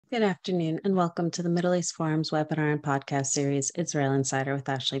Good afternoon, and welcome to the Middle East Forum's webinar and podcast series, Israel Insider with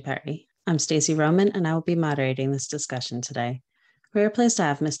Ashley Perry. I'm Stacey Roman, and I will be moderating this discussion today. We are pleased to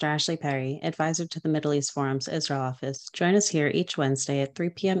have Mr. Ashley Perry, advisor to the Middle East Forum's Israel office, join us here each Wednesday at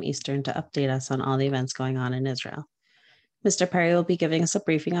 3 p.m. Eastern to update us on all the events going on in Israel. Mr. Perry will be giving us a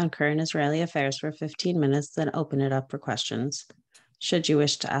briefing on current Israeli affairs for 15 minutes, then open it up for questions. Should you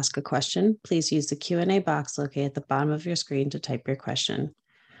wish to ask a question, please use the Q&A box located at the bottom of your screen to type your question.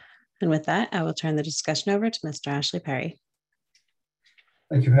 And with that, I will turn the discussion over to Mr. Ashley Perry.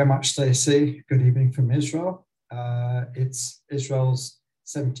 Thank you very much, Stacey. Good evening from Israel. It's Israel's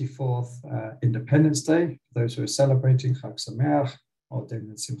 74th Independence Day. For those who are celebrating Chag Sameach, or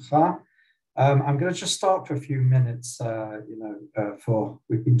Din Simcha. I'm going to just start for a few minutes.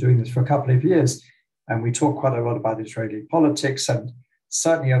 We've been doing this for a couple of years, and we talk quite a lot about Israeli politics, and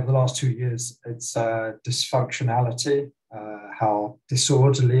certainly over the last 2 years, its dysfunctionality, how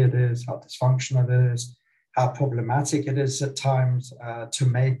disorderly it is, how dysfunctional it is, how problematic it is at times to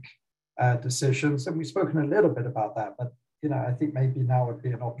make decisions. And we've spoken a little bit about that, but I think maybe now would be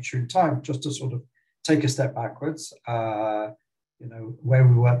an opportune time just to sort of take a step backwards. Where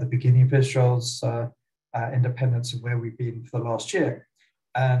we were at the beginning of Israel's independence and where we've been for the last year.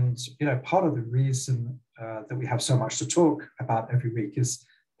 And, part of the reason that we have so much to talk about every week is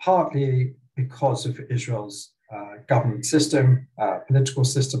partly because of Israel's government system, political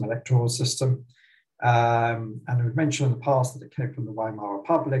system, electoral system. And we've mentioned in the past that it came from the Weimar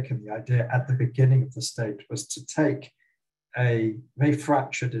Republic, and the idea at the beginning of the state was to take a very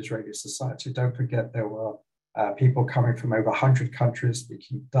fractured Israeli society. Don't forget there were people coming from over 100 countries,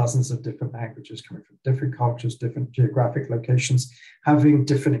 speaking dozens of different languages, coming from different cultures, different geographic locations, having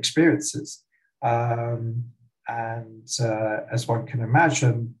different experiences. And as one can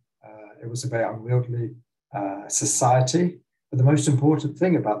imagine, it was a very unwieldy society. But the most important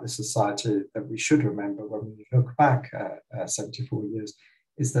thing about this society that we should remember when we look back 74 years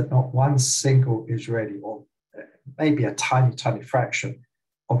is that not one single Israeli, or maybe a tiny, tiny fraction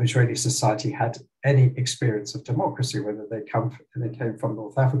of Israeli society, had any experience of democracy, whether they came from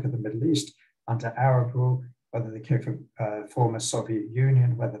North Africa, the Middle East, under Arab rule, whether they came from former Soviet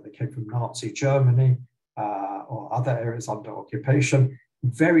Union, whether they came from Nazi Germany or other areas under occupation.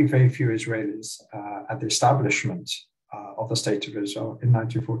 Very, very few Israelis at the establishment of the State of Israel in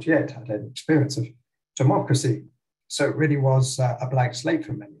 1948 had any experience of democracy. So it really was a blank slate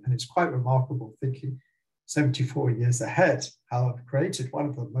for many. And it's quite remarkable thinking 74 years ahead, how I've created one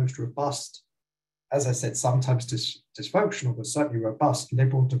of the most robust, as I said, sometimes dysfunctional, but certainly robust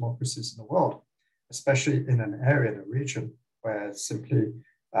liberal democracies in the world, especially in an area, in a region where simply,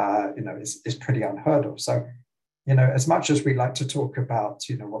 is pretty unheard of. So, as much as we like to talk about,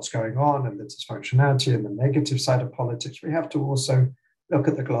 what's going on and the dysfunctionality and the negative side of politics, we have to also look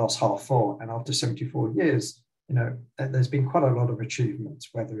at the glass half full. And after 74 years, there's been quite a lot of achievements,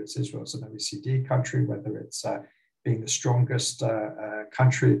 whether it's Israel as an OECD country, whether it's being the strongest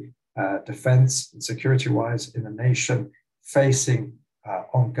country defense and security-wise in the nation, facing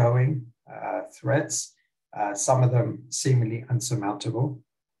ongoing threats, some of them seemingly unsurmountable.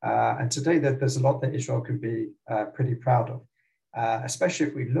 And today there's a lot that Israel can be pretty proud of, especially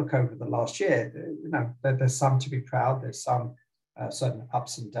if we look over the last year. There's some to be proud. There's some certain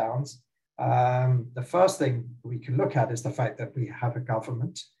ups and downs. The first thing we can look at is the fact that we have a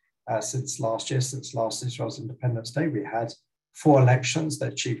government since last year, since last Israel's Independence Day. We had 4 elections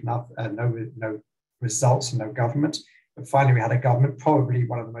that achieved no results and no government. But finally, we had a government, probably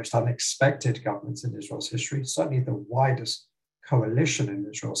one of the most unexpected governments in Israel's history, certainly the widest coalition in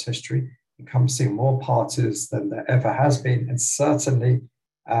Israel's history, encompassing more parties than there ever has been, and certainly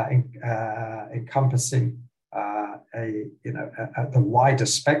encompassing the wider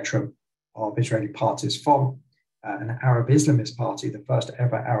spectrum of Israeli parties, from an Arab Islamist party, the first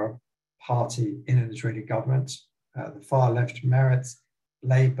ever Arab party in an Israeli government, the far left Meretz,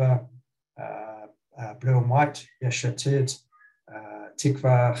 Labour, Blue and White, Yesh Atid,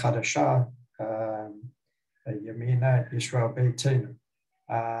 Tikva Chadasha, Yamina, Israel Beitenu.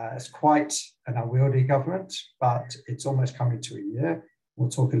 It's quite an unwieldy government, but it's almost coming to a year. We'll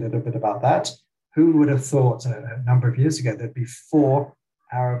talk a little bit about that. Who would have thought a number of years ago there'd be 4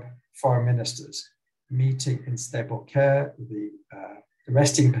 Arab foreign ministers meeting in Sde Boker, the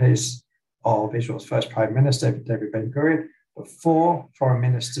resting place of Israel's first prime minister, David Ben-Gurion, but 4 foreign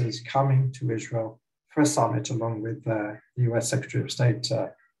ministers coming to Israel for a summit, along with the US Secretary of State,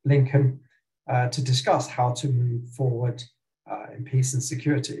 Blinken, to discuss how to move forward in peace and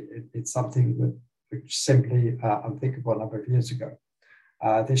security. It's something which simply unthinkable a number of years ago.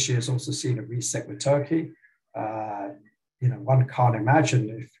 This year has also seen a reset with Turkey. One can't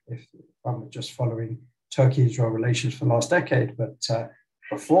imagine if one were just following Turkey-Israel relations for the last decade. But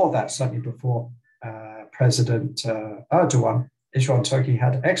before that, certainly before President Erdogan, Israel and Turkey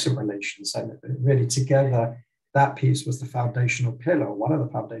had excellent relations, and really together, that piece was the foundational pillar, one of the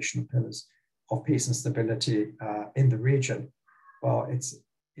foundational pillars of peace and stability in the region. Well, it's,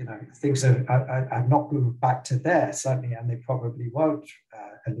 things have not moved back to there, certainly, and they probably won't,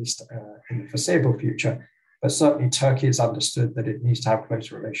 at least in the foreseeable future. But certainly Turkey has understood that it needs to have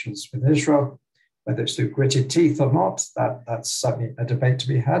close relations with Israel, whether it's through gritted teeth or not, that's certainly a debate to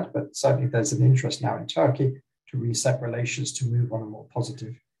be had, but certainly there's an interest now in Turkey to reset relations, to move on a more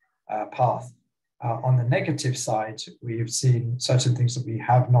positive path. On the negative side, we have seen certain things that we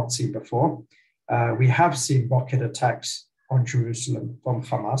have not seen before. We have seen rocket attacks on Jerusalem from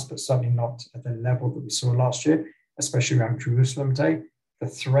Hamas, but certainly not at the level that we saw last year, especially around Jerusalem Day. The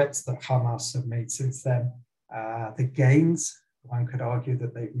threats that Hamas have made since then, the gains, one could argue,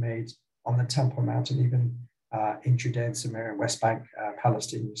 that they've made on the Temple Mount and even in Judea and Samaria and West Bank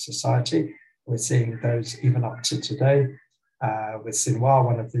Palestinian society. We're seeing those even up to today, with Sinwar,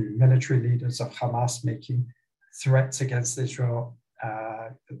 one of the military leaders of Hamas, making threats against Israel.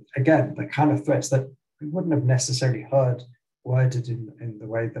 Again, the kind of threats that we wouldn't have necessarily heard worded in the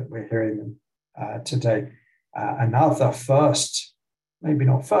way that we're hearing them today. Another first, maybe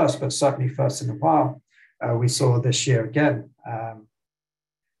not first, but certainly first in a while, we saw this year again,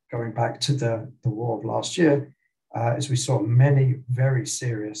 going back to the war of last year, as we saw many very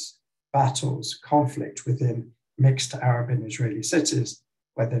serious battles, conflict within mixed Arab and Israeli cities,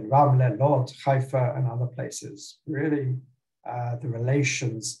 whether in Ramleh, Lod, Haifa, and other places. Really, the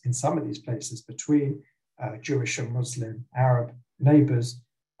relations in some of these places between Jewish and Muslim Arab neighbors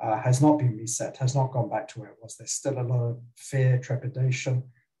has not been reset, has not gone back to where it was. There's still a lot of fear, trepidation.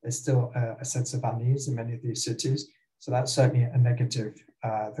 There's still a sense of unease in many of these cities. So that's certainly a negative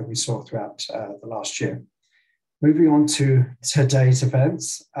that we saw throughout the last year. Moving on to today's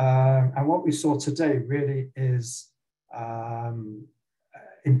events, and what we saw today really is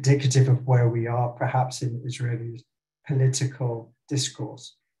indicative of where we are perhaps in Israeli political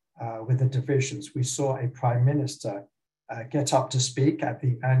discourse with the divisions. We saw a prime minister get up to speak at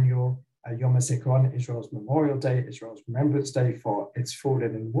the annual Yom HaZikaron, Israel's Memorial Day, Israel's Remembrance Day for its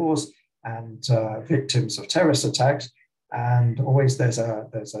fallen in wars and victims of terrorist attacks. And always there's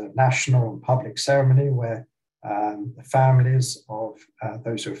a national and public ceremony where the families of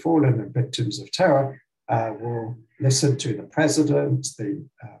those who have fallen and victims of terror will listen to the president, the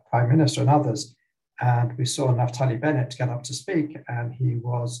prime minister, and others. And we saw Naftali Bennett get up to speak, and he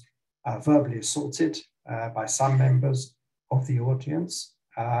was verbally assaulted by some members of the audience.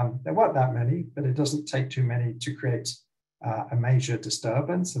 There weren't that many, but it doesn't take too many to create a major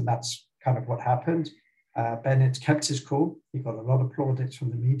disturbance, and that's kind of what happened. Bennett kept his cool. He got a lot of plaudits from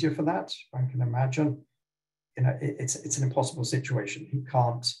the media for that. One can imagine, it's an impossible situation. He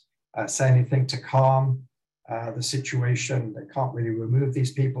can't say anything to calm the situation. They can't really remove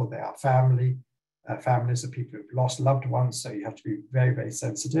these people. They are family. Families of people who've lost loved ones, so you have to be very, very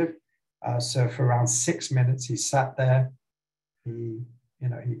sensitive. So for around 6 minutes, he sat there. He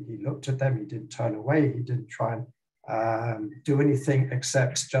looked at them. He didn't turn away. He didn't try and do anything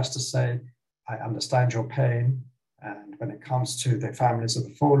except just to say, I understand your pain. And when it comes to the families of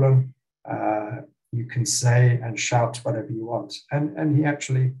the fallen, you can say and shout whatever you want. And he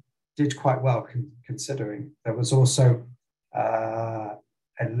actually did quite well, considering. There was also a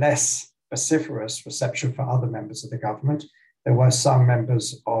less vociferous reception for other members of the government. There were some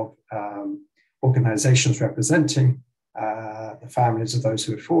members of organizations representing the families of those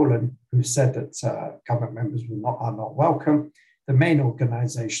who had fallen who said that government members are not welcome. The main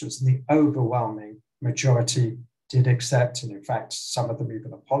organizations, the overwhelming majority, did accept, and in fact, some of them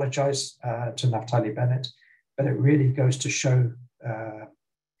even apologized to Naftali Bennett. But it really goes to show,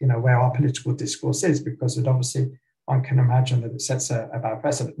 where our political discourse is, because it obviously, one can imagine that it sets a bad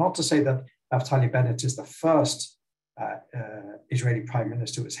precedent. Not to say that Naftali Bennett is the first Israeli prime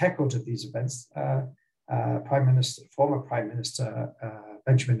minister who was heckled at these events. Former Prime Minister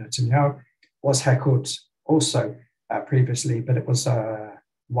Benjamin Netanyahu was heckled also previously, but it was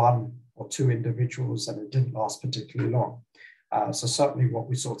one or two individuals, and it didn't last particularly long. So certainly what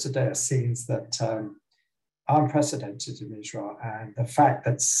we saw today are scenes that are unprecedented in Israel, and the fact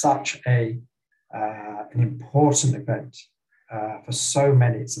that such an important event for so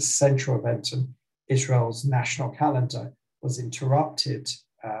many, it's a central event in Israel's national calendar, was interrupted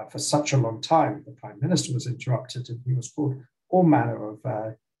for such a long time. The prime minister was interrupted, and he was called all manner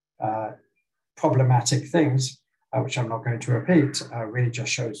of problematic things, which I'm not going to repeat, really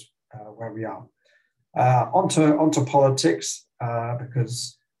just shows where we are. Onto politics,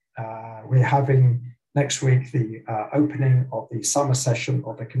 because We're having next week the opening of the summer session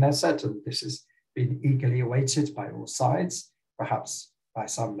of the Knesset, and this has been eagerly awaited by all sides, perhaps by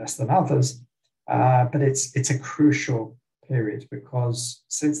some less than others. But it's a crucial period because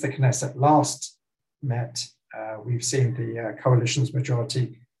since the Knesset last met, we've seen the coalition's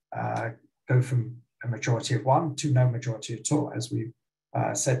majority go from a majority of one to no majority at all. As we've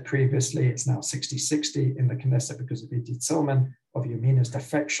said previously, it's now 60-60 in the Knesset because of Idit Silman, of Yamina's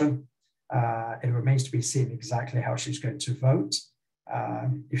defection. It remains to be seen exactly how she's going to vote.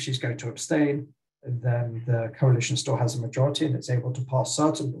 If she's going to abstain, then the coalition still has a majority and it's able to pass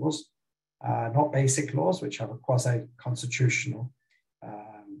certain laws, not basic laws, which have a quasi-constitutional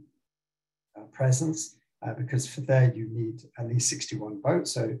presence, because for there you need at least 61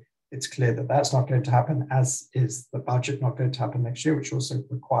 votes. So it's clear that that's not going to happen, as is the budget not going to happen next year, which also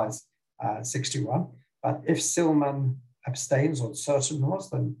requires 61. But if Silman abstains on certain laws,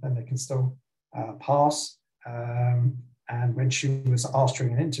 then they can still pass. And when she was asked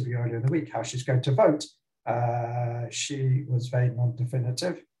during an interview earlier in the week how she's going to vote, she was very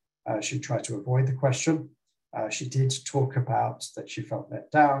non-definitive. She tried to avoid the question. She did talk about that she felt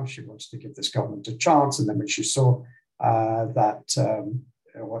let down. She wanted to give this government a chance. And then when she saw that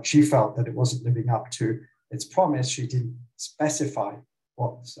what she felt that it wasn't living up to its promise, she didn't specify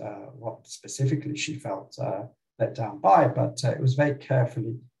what specifically she felt let down by, but it was very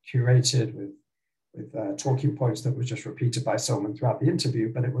carefully curated with talking points that were just repeated by Silman throughout the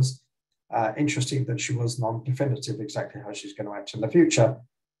interview. But it was interesting that she was non-definitive exactly how she's going to act in the future.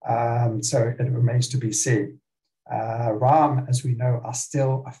 So it remains to be seen. Ram, as we know, are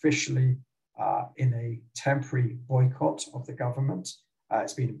still officially in a temporary boycott of the government.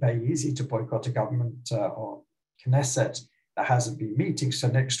 It's been very easy to boycott a government or Knesset that hasn't been meeting. So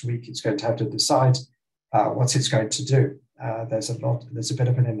next week it's going to have to decide what it's going to do. There's a bit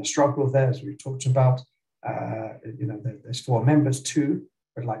of an inner struggle there, as we talked about. There's 4 members, 2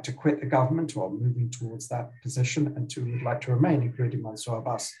 would like to quit the government or are moving towards that position, and 2 would like to remain, including Mansour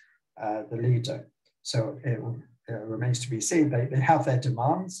Abbas, the leader. So it remains to be seen. They have their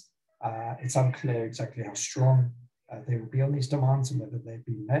demands. It's unclear exactly how strong they will be on these demands and whether they've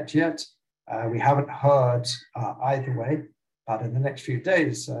been met yet. We haven't heard either way, but in the next few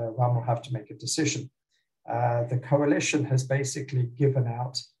days, Ram will have to make a decision. The coalition has basically given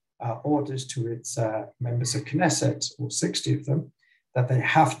out orders to its members of Knesset, all 60 of them, that they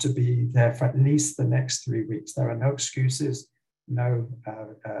have to be there for at least the next 3 weeks. There are no excuses, no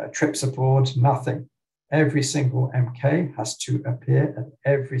trips abroad, nothing. Every single MK has to appear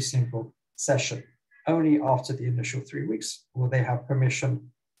at every single session. Only after the initial 3 weeks will they have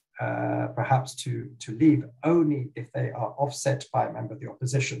permission perhaps to leave, only if they are offset by a member of the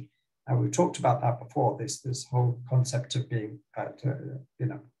opposition. And we've talked about that before, this whole concept of being,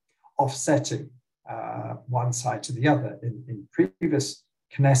 offsetting one side to the other. In previous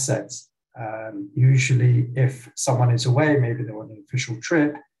Knessets, usually if someone is away, maybe they're on an official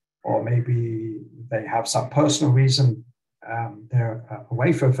trip, or maybe they have some personal reason, they're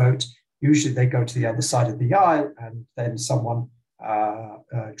away for a vote, usually they go to the other side of the aisle and then someone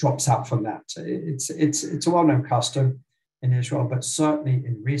drops out from that. It's a well-known custom in Israel, but certainly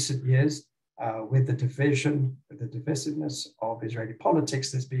in recent years, with the division, with the divisiveness of Israeli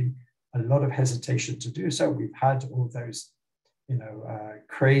politics, there's been a lot of hesitation to do so. We've had all those,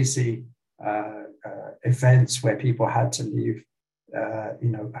 crazy events where people had to leave,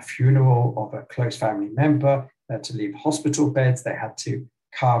 a funeral of a close family member, they had to leave hospital beds, they had to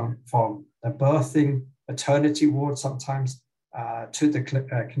come from the birthing maternity ward sometimes to the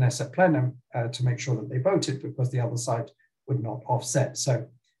Knesset plenum to make sure that they voted, because the other side would not offset. So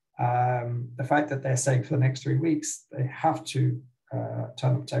the fact that they're saying for the next 3 weeks they have to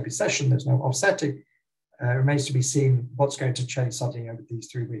turn up to every session, there's no offsetting, remains to be seen what's going to change suddenly over these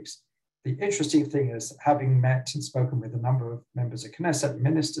 3 weeks. The interesting thing is, having met and spoken with a number of members of Knesset,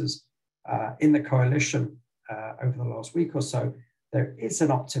 ministers in the coalition over the last week or so, there is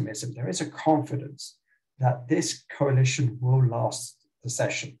an optimism, there is a confidence that this coalition will last the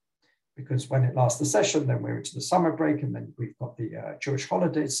session. Because when it lasts the session, then we're into the summer break, and then we've got the Jewish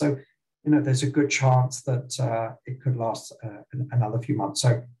holidays. So, there's a good chance that it could last another few months.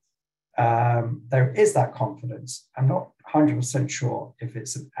 So there is that confidence. I'm not 100% sure if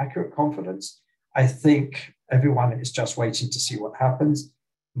it's an accurate confidence. I think everyone is just waiting to see what happens.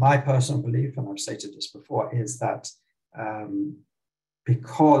 My personal belief, and I've stated this before, is that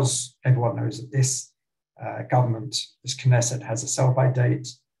because everyone knows that this government, this Knesset, has a sell-by date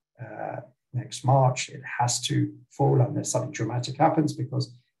next March, it has to fall unless something dramatic happens,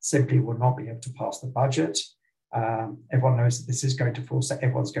 because simply will not be able to pass the budget. Everyone knows that this is going to force that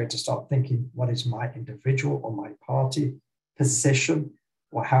everyone's going to start thinking, what is my individual or my party position?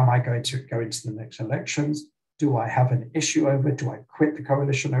 Or how am I going to go into the next elections? Do I have an issue over it? Do I quit the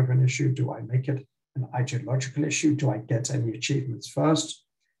coalition over an issue? Do I make it an ideological issue? Do I get any achievements first?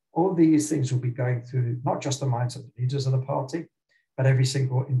 All these things will be going through not just the minds of the leaders of the party, but every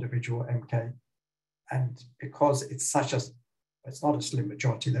single individual MK. And because it's not a slim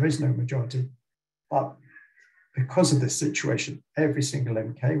majority, there is no majority, but because of this situation, every single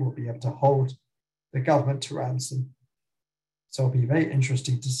MK will be able to hold the government to ransom. So it'll be very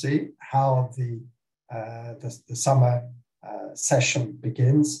interesting to see how the summer session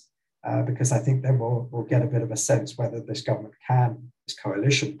begins, because I think then we'll get a bit of a sense whether this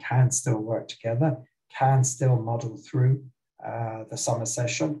coalition can still work together, can still muddle through the summer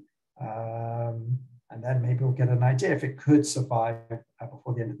session. And then maybe we'll get an idea if it could survive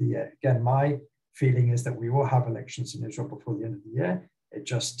before the end of the year. Again, my feeling is that we will have elections in Israel before the end of the year. It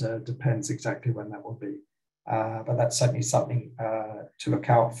just depends exactly when that will be. But that's certainly something to look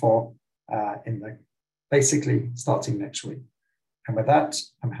out for basically starting next week. And with that,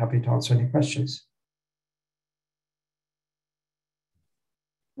 I'm happy to answer any questions.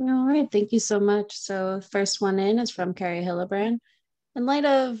 All right, thank you so much. So first one in is from Carrie Hillebrand. In light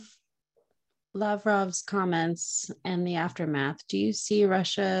of Lavrov's comments and the aftermath, do you see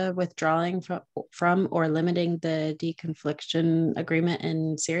Russia withdrawing from or limiting the deconfliction agreement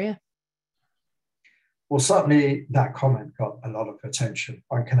in Syria? Well, certainly that comment got a lot of attention.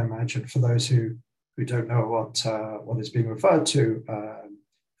 I can imagine for those who don't know what is being referred to,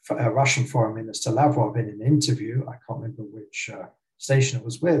 Russian Foreign Minister Lavrov in an interview, I can't remember which station it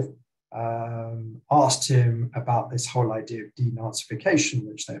was with, asked him about this whole idea of denazification,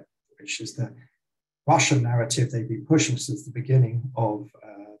 which is the Russian narrative they've been pushing since the beginning of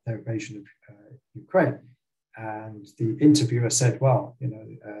their invasion of Ukraine. And the interviewer said, well,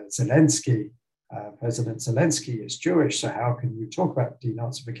 Zelensky, President Zelensky is Jewish, so how can you talk about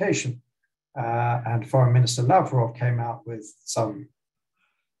denazification? And Foreign Minister Lavrov came out with some,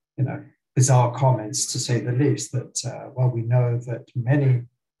 bizarre comments, to say the least, that, we know that many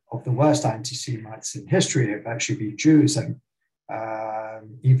of the worst anti-Semites in history have actually been Jews, and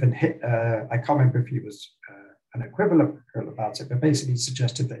even I can't remember if he was an equivalent about it, but basically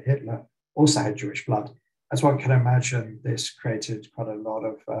suggested that Hitler also had Jewish blood. As one can imagine, this created quite a lot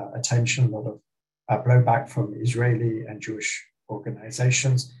of attention, a lot of blowback from Israeli and Jewish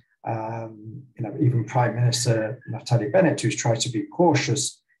organizations. Even Prime Minister Naftali Bennett, who's tried to be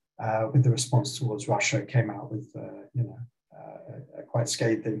cautious with the response towards Russia, came out with a quite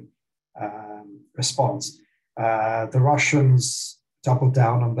scathing response. The Russians doubled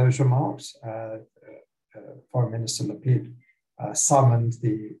down on those remarks. Foreign Minister Lapid summoned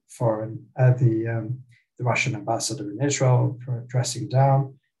the Russian ambassador in Israel for dressing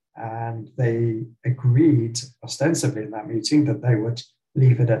down, and they agreed ostensibly in that meeting that they would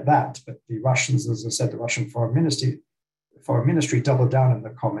leave it at that. But the Russians, as I said, the Russian Foreign Ministry doubled down in the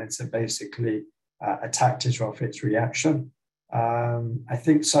comments and basically attacked Israel for its reaction. I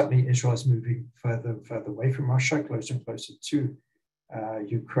think certainly Israel is moving further and further away from Russia, closer and closer to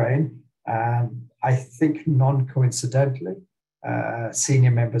Ukraine. And I think non-coincidentally,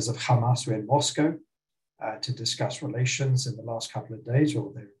 senior members of Hamas were in Moscow to discuss relations in the last couple of days,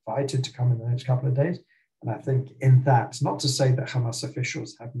 or they're invited to come in the next couple of days. And I think in that, not to say that Hamas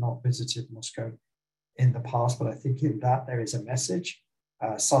officials have not visited Moscow in the past, but I think in that there is a message,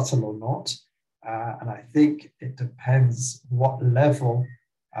 subtle or not. And I think it depends what level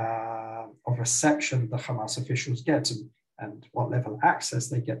of reception the Hamas officials get and what level of access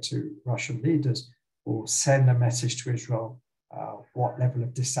they get to Russian leaders will send a message to Israel what level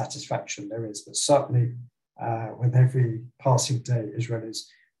of dissatisfaction there is. But certainly with every passing day, Israel is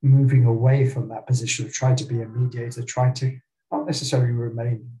moving away from that position of trying to be a mediator, trying to not necessarily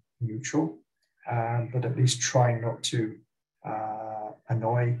remain neutral, but at least trying not to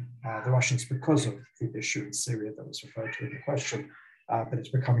annoy the Russians because of the issue in Syria that was referred to in the question. But it's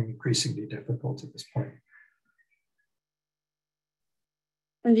becoming increasingly difficult at this point.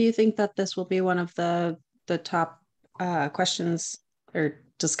 And do you think that this will be one of the top questions or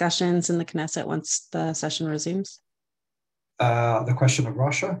discussions in the Knesset once the session resumes? The question of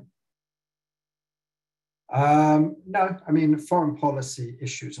Russia? No, I mean, foreign policy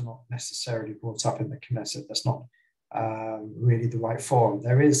issues are not necessarily brought up in the Knesset. That's not really the right forum.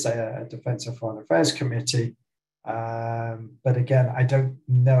 There is a Defense and Foreign Affairs Committee, but again, I don't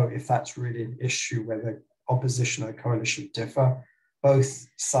know if that's really an issue where the opposition and the coalition differ. Both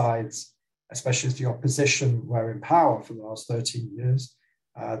sides, especially as the opposition were in power for the last 13 years,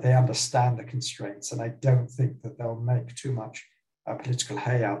 They understand the constraints, and I don't think that they'll make too much political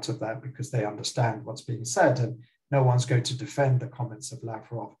hay out of that because they understand what's being said, and no one's going to defend the comments of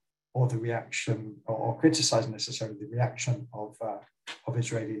Lavrov or the reaction or criticize necessarily the reaction of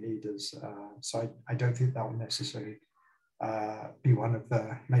Israeli leaders. So I don't think that will necessarily be one of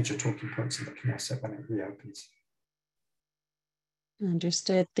the major talking points in the Knesset when it reopens.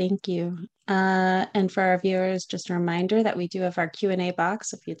 Understood. Thank you. And for our viewers, just a reminder that we do have our Q&A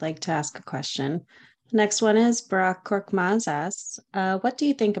box if you'd like to ask a question. Next one is Barak Korkmaz asks, what do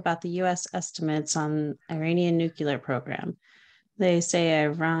you think about the U.S. estimates on Iranian nuclear program? They say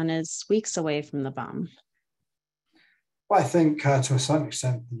Iran is weeks away from the bomb. Well, I think to a certain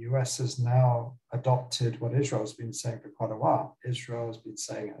extent, the US has now adopted what Israel has been saying for quite a while. Israel has been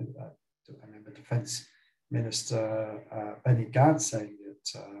saying, I remember Defense Minister Benny Gantz saying it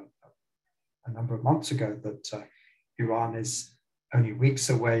a number of months ago that Iran is only weeks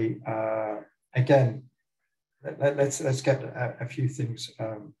away. Again, let's get a few things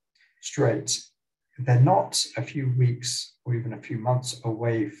straight. They're not a few weeks or even a few months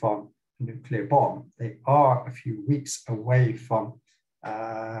away from a nuclear bomb. They are a few weeks away from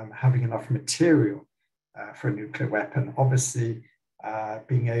having enough material for a nuclear weapon. Obviously,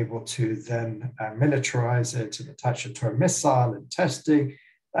 being able to then militarize it and attach it to a missile and testing,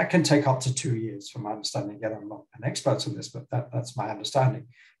 that can take up to 2 years, from my understanding. Again, I'm not an expert on this, but that's my understanding.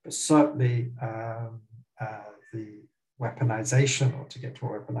 But certainly the weaponization, or to get to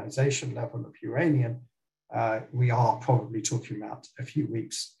a weaponization level of uranium, we are probably talking about a few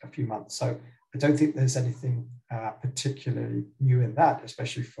weeks, a few months. So I don't think there's anything particularly new in that,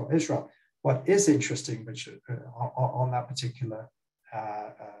 especially for Israel. What is interesting, which on that particular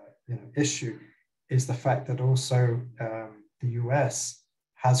issue, is the fact that also the US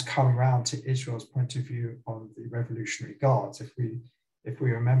has come around to Israel's point of view on the Revolutionary Guards. If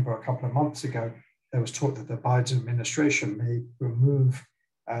we remember a couple of months ago, there was talk that the Biden administration may remove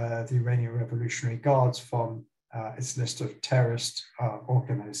the Iranian Revolutionary Guards from its list of terrorist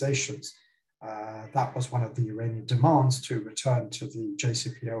organizations. That was one of the Iranian demands, to return to the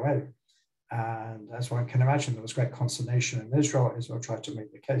JCPOA. And as one can imagine, there was great consternation in Israel. Israel tried to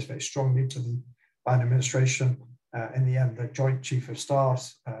make the case very strongly to the Biden administration. In the end, the Joint Chief of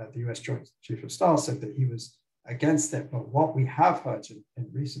Staff, the US Joint Chief of Staff, said that he was against it. But what we have heard in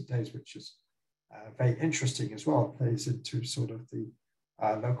recent days, which is very interesting as well, plays into sort of the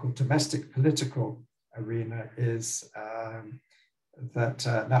local domestic political arena, is that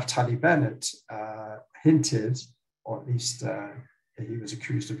Naftali Bennett hinted, or at least he was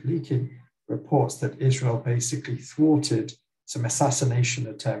accused of leaking, reports that Israel basically thwarted some assassination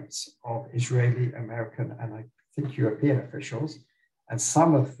attempts of Israeli, American, and I think European officials. And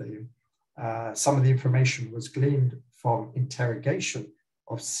some of the information was gleaned from interrogation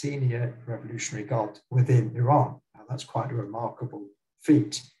of senior Revolutionary Guard within Iran. Now, that's quite a remarkable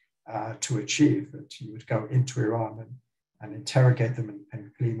feat to achieve, that you would go into Iran and interrogate them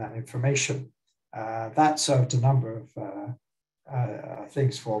and glean that information. That served a number of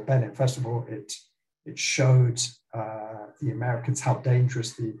things for Bennett. First of all, it showed the Americans how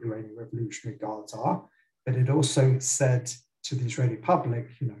dangerous the Iranian Revolutionary Guards are, but it also said to the Israeli public,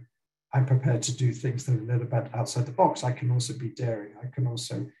 I'm prepared to do things that are a little bit outside the box. I can also be daring. I can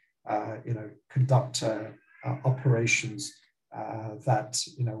also, conduct operations that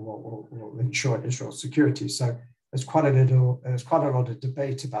will ensure Israel's security. So there's quite a lot of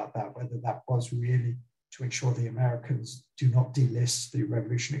debate about that, whether that was really to ensure the Americans do not delist the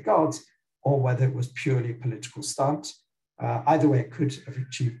Revolutionary Guards, or whether it was purely a political stunt. Either way, it could have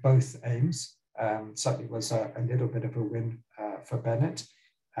achieved both aims. Certainly was a little bit of a win for Bennett.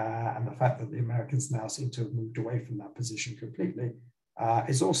 And the fact that the Americans now seem to have moved away from that position completely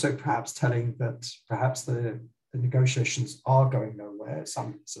is also perhaps telling that perhaps the negotiations are going nowhere,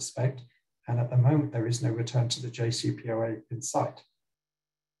 some suspect, and at the moment there is no return to the JCPOA in sight.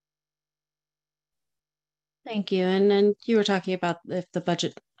 Thank you. And then you were talking about if the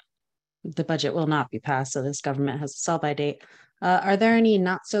budget will not be passed, so this government has a sell-by date. Are there any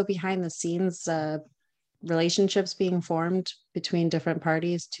not so behind the scenes relationships being formed between different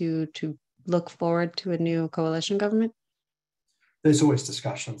parties to look forward to a new coalition government? There's always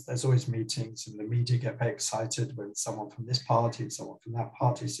discussions, there's always meetings, and the media get very excited when someone from this party and someone from that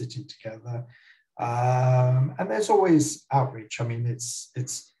party is sitting together. And there's always outreach. I mean, it's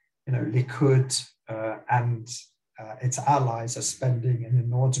Likud and its allies are spending an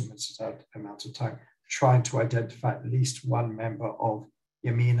inordinate amount of time trying to identify at least one member of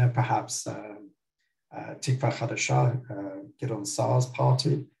Yamina, perhaps Tikva Chadasha, Gideon Saar's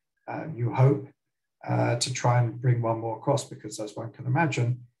party, New Hope. to try and bring one more across, because as one can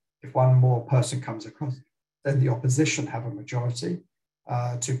imagine, if one more person comes across, then the opposition have a majority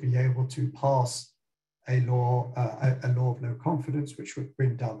to be able to pass a law of no confidence, which would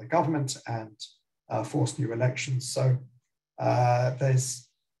bring down the government and force new elections. So there's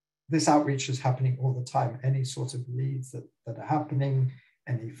this outreach is happening all the time. Any sort of leads that are happening,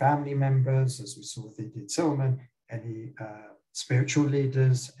 any family members, as we saw with Idit Silman, any spiritual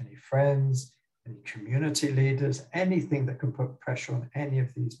leaders, any friends, any community leaders, anything that can put pressure on any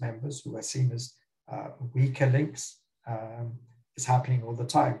of these members who are seen as weaker links is happening all the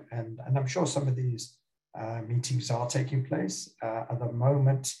time. And I'm sure some of these meetings are taking place. At the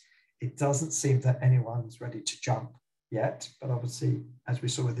moment, it doesn't seem that anyone's ready to jump yet, but obviously, as we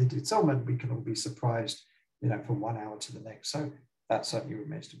saw with Idit Silman, we can all be surprised, from 1 hour to the next. So that certainly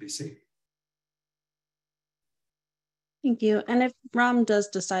remains to be seen. Thank you. And if RAM does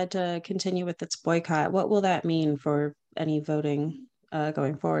decide to continue with its boycott, what will that mean for any voting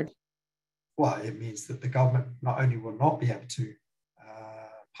going forward? Well, it means that the government not only will not be able to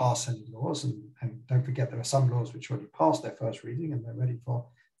pass any laws, and don't forget there are some laws which already passed their first reading and they're ready for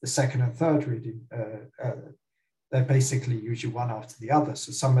the second and third reading. They're basically usually one after the other.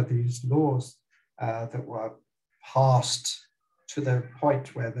 So some of these laws that were passed to the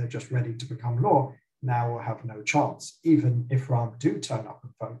point where they're just ready to become law now will have no chance, even if RAM do turn up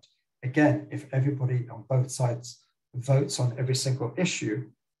and vote. Again, if everybody on both sides votes on every single issue,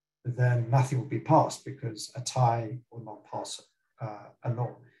 then nothing will be passed because a tie will not pass a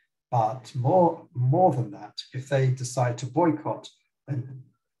law. But more than that, if they decide to boycott, then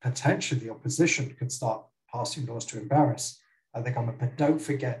potentially the opposition could start passing laws to embarrass the government. But don't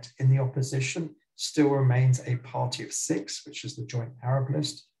forget, in the opposition still remains a party of 6, which is the Joint Arab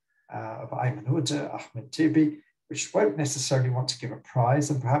List of Ayman Odeh, Ahmed Tibi, which won't necessarily want to give a prize,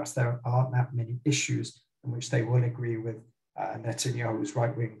 and perhaps there aren't that many issues in which they will agree with Netanyahu's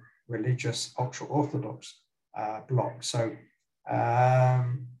right-wing religious ultra-Orthodox bloc. So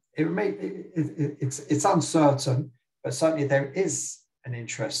it's uncertain, but certainly there is an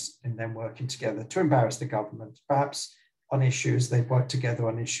interest in them working together to embarrass the government. Perhaps on issues, they've worked together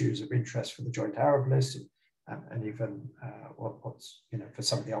on issues of interest for the Joint Arab List and even for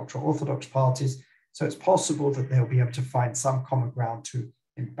some of the ultra-Orthodox parties. So it's possible that they'll be able to find some common ground to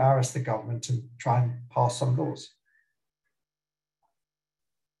embarrass the government and try and pass some laws.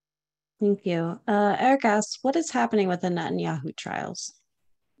 Thank you. Eric asks, what is happening with the Netanyahu trials?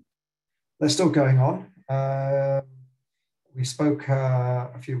 They're still going on. We spoke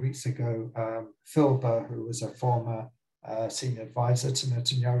a few weeks ago, Phil Burr, who was a former senior advisor to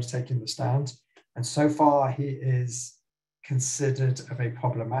Netanyahu, is taking the stand. And so far, he is considered a very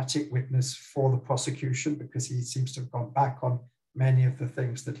problematic witness for the prosecution because he seems to have gone back on many of the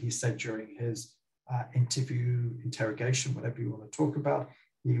things that he said during his interrogation, whatever you want to talk about.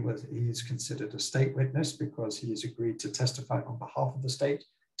 He is considered a state witness because he has agreed to testify on behalf of the state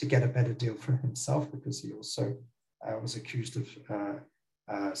to get a better deal for himself, because he also was accused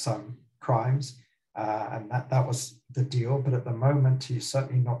of some crimes, and that was the deal. But at the moment, he's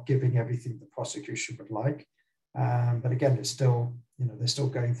certainly not giving everything the prosecution would like. But again, it's still, they're still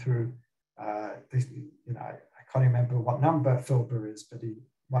going through. I can't remember what number Phil Burr is, but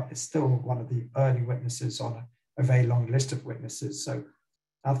it's still one of the early witnesses on a very long list of witnesses. So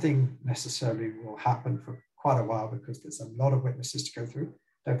nothing necessarily will happen for quite a while because there's a lot of witnesses to go through.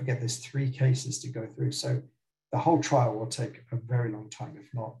 Don't forget, there's 3 cases to go through. So the whole trial will take a very long time,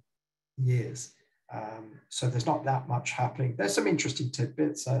 if not years. So there's not that much happening. There's some interesting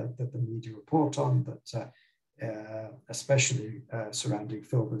tidbits that the media report on, that especially surrounding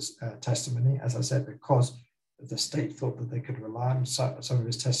Philber's testimony, as I said, because the state thought that they could rely on some of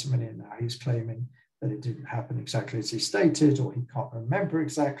his testimony, and now he's claiming that it didn't happen exactly as he stated, or he can't remember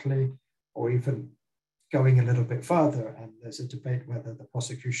exactly, or even going a little bit further. And there's a debate whether the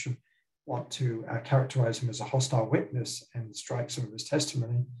prosecution want to characterize him as a hostile witness and strike some of his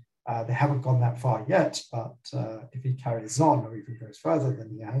testimony. They haven't gone that far yet, but if he carries on or even goes further than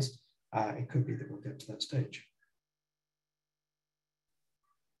he has, it could be that we'll get to that stage.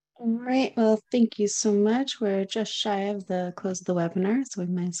 All right. Well, thank you so much. We're just shy of the close of the webinar, so we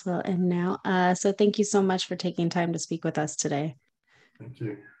might as well end now. So thank you so much for taking time to speak with us today. Thank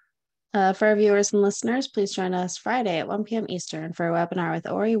you. For our viewers and listeners, please join us Friday at 1 p.m. Eastern for a webinar with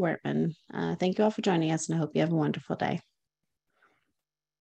Ori Wertman. Thank you all for joining us, and I hope you have a wonderful day.